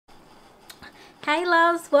Hey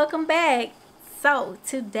loves, welcome back. So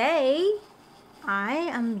today I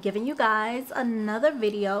am giving you guys another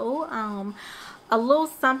video, a little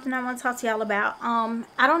something I want to talk to y'all about.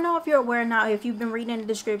 I don't know if you're aware now, if you've been reading the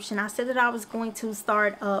description, I said that I was going to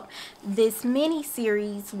start up this mini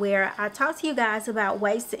series where I talk to you guys about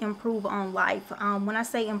ways to improve on life. When I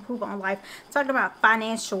say improve on life, I'm talking about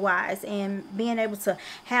financial wise and being able to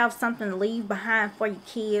have something to leave behind for your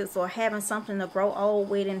kids, or having something to grow old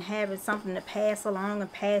with, and having something to pass along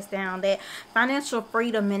and pass down, that financial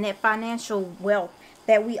freedom and that financial wealth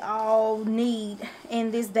that we all need in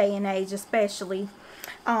this day and age, especially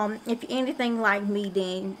if you're anything like me,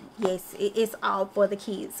 then yes, it's all for the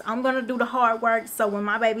kids. I'm gonna do the hard work, so when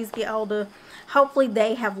my babies get older, hopefully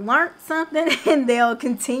they have learned something and they'll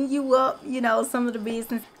continue up, some of the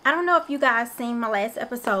business. I don't know if you guys seen my last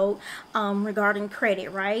episode regarding credit,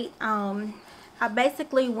 right? I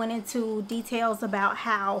basically went into details about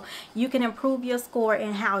how you can improve your score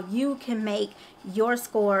and how you can make your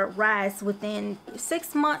score rise within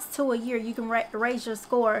 6 months to a year. You can raise your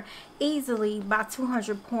score easily by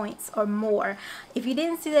 200 points or more. If you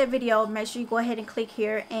didn't see that video, make sure you go ahead and click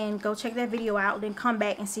here and go check that video out, then come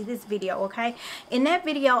back and see this video, okay? In that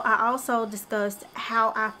video, I also discussed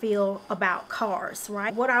how I feel about cars,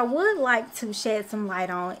 right? What I would like to shed some light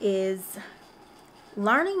on is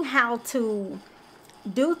learning how to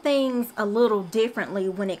do things a little differently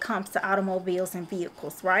when it comes to automobiles and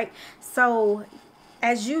vehicles, right? So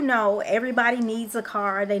as you know, everybody needs a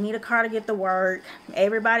car. They need a car to get to work.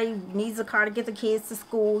 Everybody needs a car to get the kids to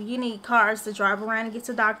school. You need cars to drive around and get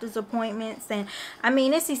to doctor's appointments. And I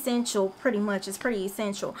mean, it's essential, pretty much. It's pretty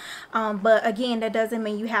essential. But again, that doesn't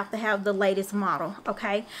mean you have to have the latest model,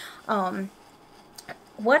 okay?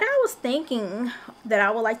 What I was thinking that I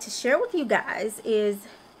would like to share with you guys is,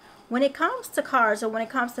 when it comes to cars or when it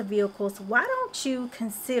comes to vehicles, why don't you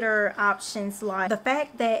consider options like the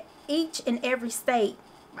fact that each and every state,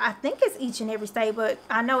 I think it's each and every state, but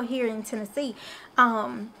I know here in Tennessee,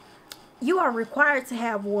 you are required to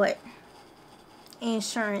have what?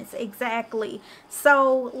 Insurance. Exactly.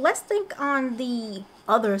 So let's think on the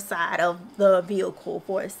other side of the vehicle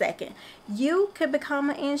for a second. You could become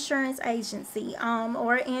an insurance agency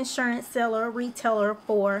or an insurance seller, retailer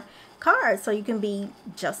for cars. So you can be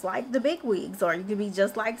just like the big wigs, or you can be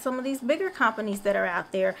just like some of these bigger companies that are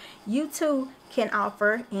out there. You too can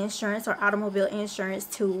offer insurance or automobile insurance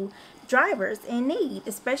to drivers in need,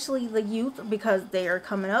 especially the youth, because they are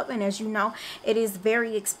coming up, and as you know, it is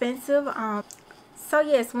very expensive. So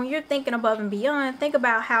yes, when you're thinking above and beyond, think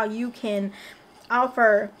about how you can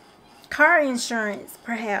offer car insurance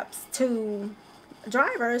perhaps to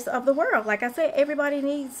drivers of the world. Like I said, everybody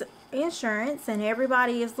needs insurance and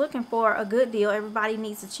everybody is looking for a good deal. Everybody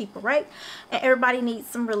needs a cheaper rate and everybody needs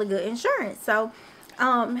some really good insurance. So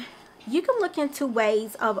you can look into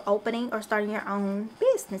ways of opening or starting your own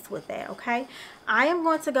business with that, okay? I am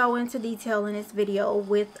going to go into detail in this video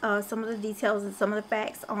with some of the details and some of the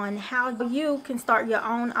facts on how you can start your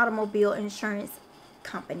own automobile insurance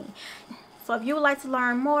company. So if you would like to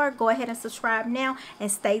learn more, go ahead and subscribe now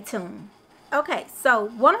and stay tuned. Okay, so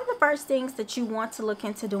one of the first things that you want to look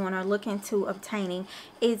into doing or look into obtaining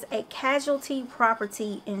is a casualty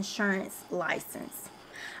property insurance license.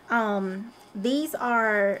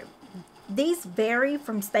 These vary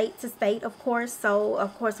from state to state, of course. So,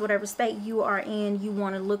 of course, whatever state you are in, you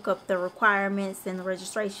want to look up the requirements and the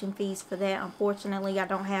registration fees for that. Unfortunately, I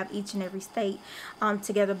don't have each and every state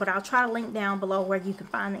together, but I'll try to link down below where you can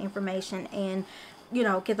find the information and,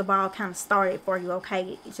 get the ball kind of started for you,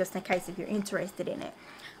 okay, just in case if you're interested in it.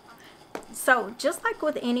 So just like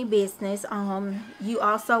with any business, you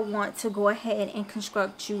also want to go ahead and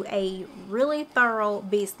construct you a really thorough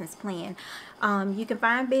business plan. You can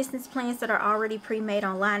find business plans that are already pre-made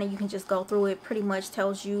online, and you can just go through it. Pretty much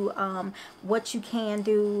tells you what you can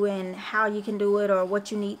do and how you can do it, or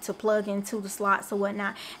what you need to plug into the slots or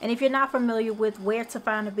whatnot. And if you're not familiar with where to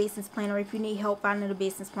find a business plan, or if you need help finding a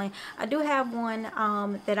business plan, I do have one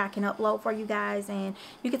that I can upload for you guys, and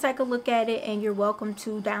you can take a look at it, and you're welcome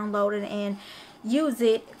to download it and use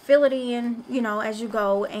it, fill it in, as you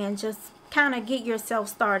go, and just kind of get yourself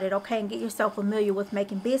started, okay, and get yourself familiar with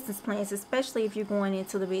making business plans, especially if you're going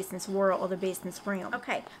into the business world or the business realm.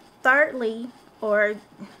 Okay, thirdly, or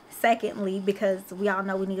secondly, because we all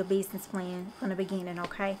know we need a business plan from the beginning,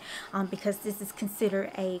 okay, because this is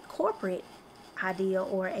considered a corporate idea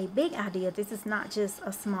or a big idea. This is not just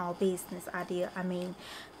a small business idea. I mean,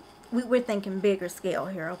 we're thinking bigger scale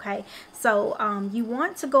here, okay? So you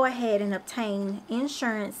want to go ahead and obtain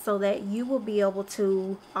insurance so that you will be able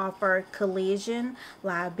to offer collision,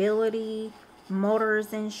 liability,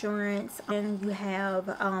 motorist insurance, and you have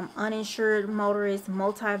uninsured motorist,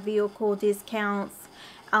 multi-vehicle discounts,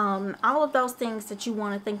 all of those things that you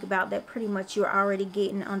want to think about that pretty much you're already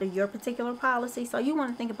getting under your particular policy. So you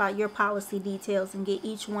want to think about your policy details and get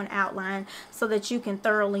each one outlined so that you can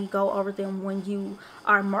thoroughly go over them when you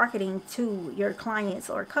are marketing to your clients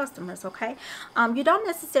or customers. Okay, you don't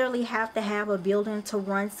necessarily have to have a building to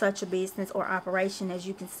run such a business or operation. As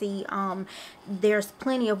you can see, there's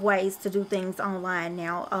plenty of ways to do things online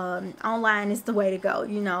now. Online is the way to go,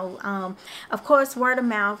 you know. Of course, word of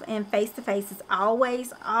mouth and face-to-face is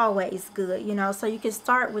always good, you know, so you can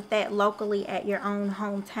start with that locally at your own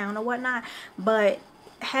hometown or whatnot, but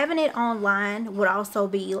having it online would also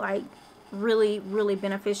be like really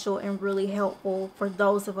beneficial and really helpful for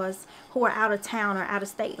those of us who are out of town or out of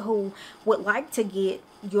state who would like to get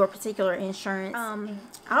your particular insurance.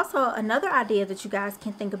 Also, another idea that you guys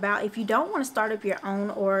can think about, if you don't want to start up your own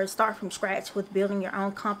or start from scratch with building your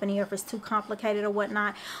own company, or if it's too complicated or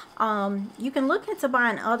whatnot, you can look into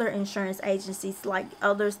buying other insurance agencies, like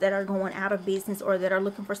others that are going out of business or that are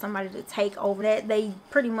looking for somebody to take over that they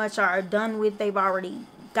pretty much are done with. They've already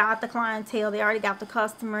got the clientele, they already got the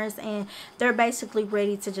customers, and they're basically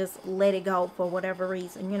ready to just let it go for whatever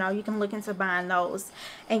reason. You know, you can look into buying those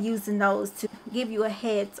and using those to give you a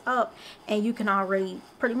heads up, and you can already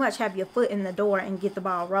pretty much have your foot in the door and get the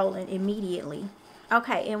ball rolling immediately.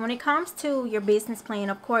 Okay, and when it comes to your business plan,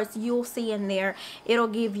 of course, you'll see in there, it'll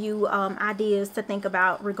give you ideas to think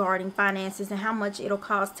about regarding finances and how much it'll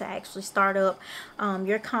cost to actually start up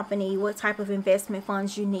your company, what type of investment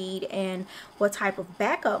funds you need, and what type of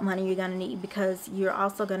backup money you're going to need, because you're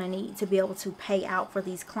also going to need to be able to pay out for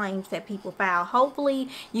these claims that people file. Hopefully,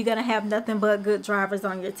 you're going to have nothing but good drivers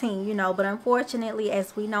on your team, you know, but unfortunately,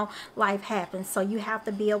 as we know, life happens. So you have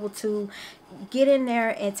to be able to get in there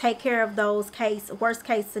and take care of those worst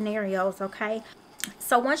case scenarios. Okay,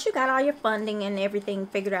 so once you got all your funding and everything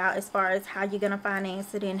figured out as far as how you're going to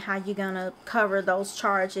finance it and how you're going to cover those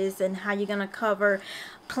charges and how you're going to cover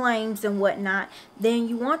claims and whatnot, then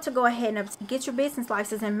you want to go ahead and get your business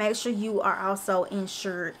license and make sure you are also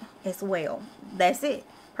insured as well. That's it,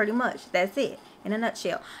 pretty much. That's it in a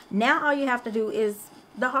nutshell. Now all you have to do is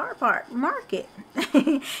the hard part, market.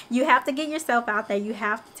 You have to get yourself out there. You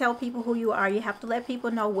have to tell people who you are. You have to let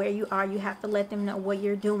people know where you are. You have to let them know what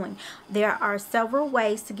you're doing. There are several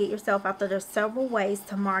ways to get yourself out there. There's several ways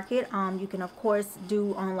to market. You can of course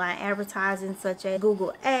do online advertising such as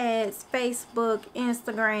Google Ads, Facebook,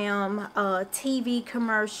 Instagram, TV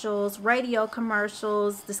commercials, radio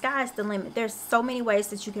commercials. The sky's the limit. There's so many ways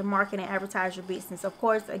that you can market and advertise your business. Of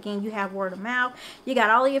course, again, you have word of mouth. You got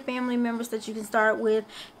all of your family members that you can start with,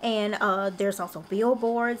 and there's also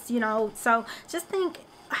billboards, you know. So just think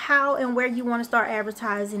how and where you want to start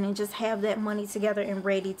advertising and just have that money together and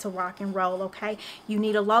ready to rock and roll. Okay, you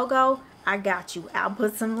need a logo, I got you. I'll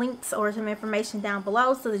put some links or some information down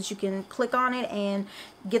below so that you can click on it and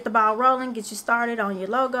get the ball rolling, get you started on your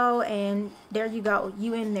logo, and there you go,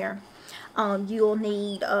 you in there.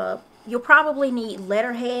 You'll probably need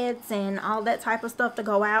letterheads and all that type of stuff to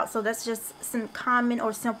go out. So that's just some common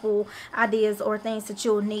or simple ideas or things that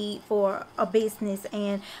you'll need for a business,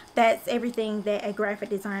 and that's everything that a graphic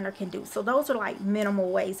designer can do. So those are like minimal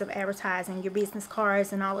ways of advertising, your business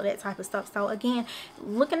cards and all of that type of stuff. So again,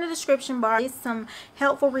 look in the description bar. There's some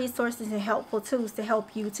helpful resources and helpful tools to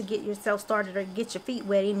help you to get yourself started or get your feet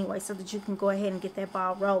wet anyway, so that you can go ahead and get that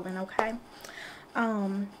ball rolling. Okay,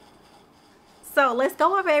 so let's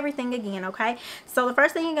go over everything again. Okay, so the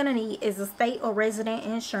first thing you're going to need is a state or resident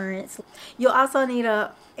insurance. You'll also need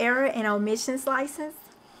a error and omissions license.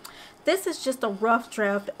 This is just a rough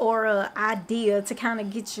draft or an idea to kind of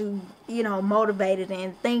get you, you know, motivated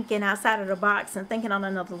and thinking outside of the box and thinking on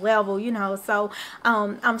another level, you know. So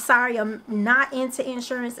I'm sorry, I'm not into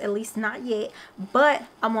insurance, at least not yet, but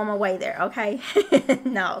I'm on my way there. Okay.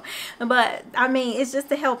 No, but I mean, it's just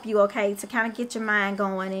to help you, okay, to kind of get your mind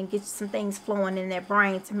going and get some things flowing in that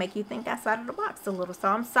brain to make you think outside of the box a little. So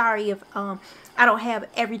I'm sorry if I don't have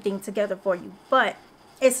everything together for you, but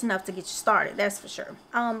it's enough to get you started, that's for sure.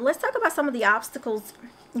 Let's talk about some of the obstacles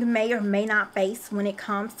you may or may not face when it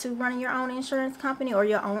comes to running your own insurance company or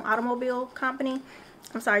your own automobile company.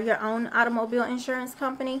 Your own automobile insurance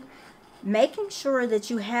company. Making sure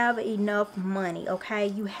that you have enough money, okay?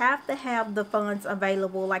 You have to have the funds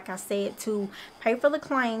available, like I said, to pay for the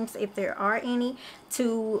claims if there are any,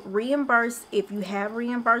 to reimburse if you have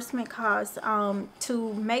reimbursement costs,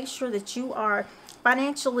 to make sure that you are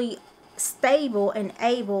financially stable and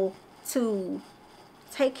able to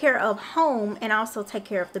take care of home and also take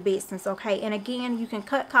care of the business, okay? And again, you can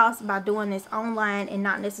cut costs by doing this online and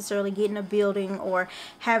not necessarily getting a building or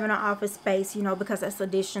having an office space, you know, because that's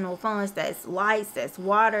additional funds, that's lights, that's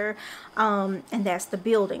water, and that's the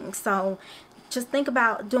building. So just think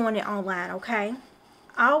about doing it online, okay?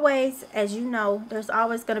 Always, as you know, there's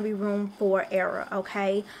always going to be room for error,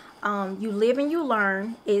 okay? You live and you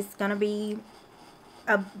learn. It's going to be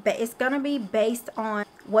based on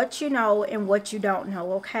what you know and what you don't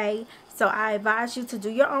know, okay? So I advise you to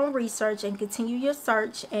do your own research and continue your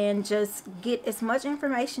search and just get as much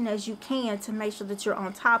information as you can to make sure that you're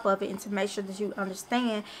on top of it and to make sure that you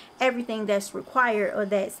understand everything that's required or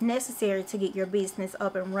that's necessary to get your business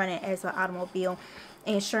up and running as an automobile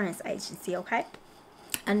insurance agency, okay?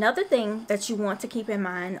 Another thing that you want to keep in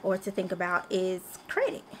mind or to think about is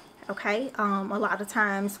credit. Okay, a lot of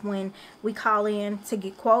times when we call in to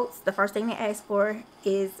get quotes, the first thing they ask for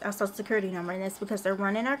is our social security number, and that's because they're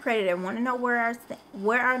running our credit. They want to know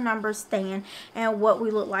where our numbers stand and what we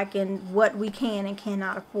look like and what we can and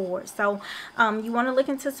cannot afford. So you want to look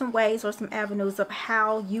into some ways or some avenues of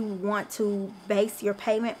how you want to base your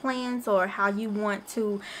payment plans, or how you want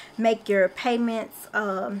to make your payments,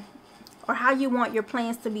 or how you want your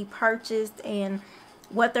plans to be purchased, and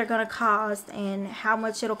what they're going to cost, and how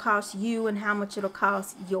much it'll cost you and how much it'll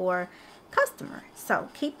cost your customer. So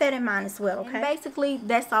keep that in mind as well, okay? And basically,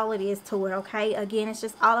 that's all it is to it, okay? Again, it's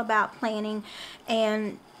just all about planning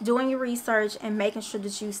and doing your research and making sure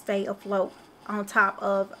that you stay afloat on top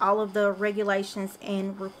of all of the regulations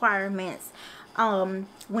and requirements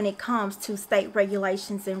when it comes to state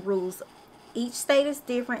regulations and rules. Each state is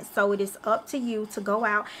different, so it is up to you to go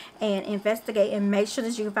out and investigate and make sure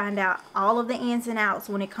that you find out all of the ins and outs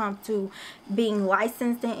when it comes to being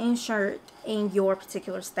licensed and insured in your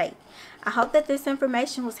particular state. I hope that this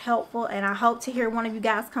information was helpful, and I hope to hear one of you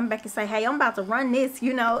guys come back and say, hey, I'm about to run this,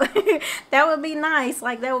 you know. That would be nice.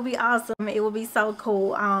 Like, that would be awesome. It would be so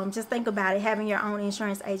cool. Just think about it, having your own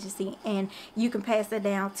insurance agency, and you can pass it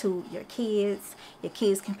down to your kids. Your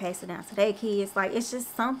kids can pass it down to their kids. Like, it's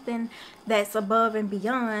just something that's above and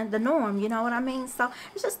beyond the norm, you know what I mean? So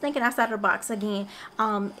it's just thinking outside of the box. Again,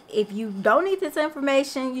 if you don't need this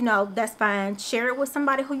information, you know, that's fine. Share it with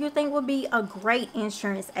somebody who you think would be a great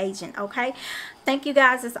insurance agent, okay? Thank you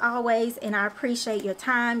guys as always, and I appreciate your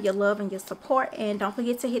time, your love, and your support. And don't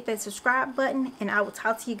forget to hit that subscribe button, and I will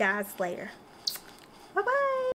talk to you guys later. Bye-bye.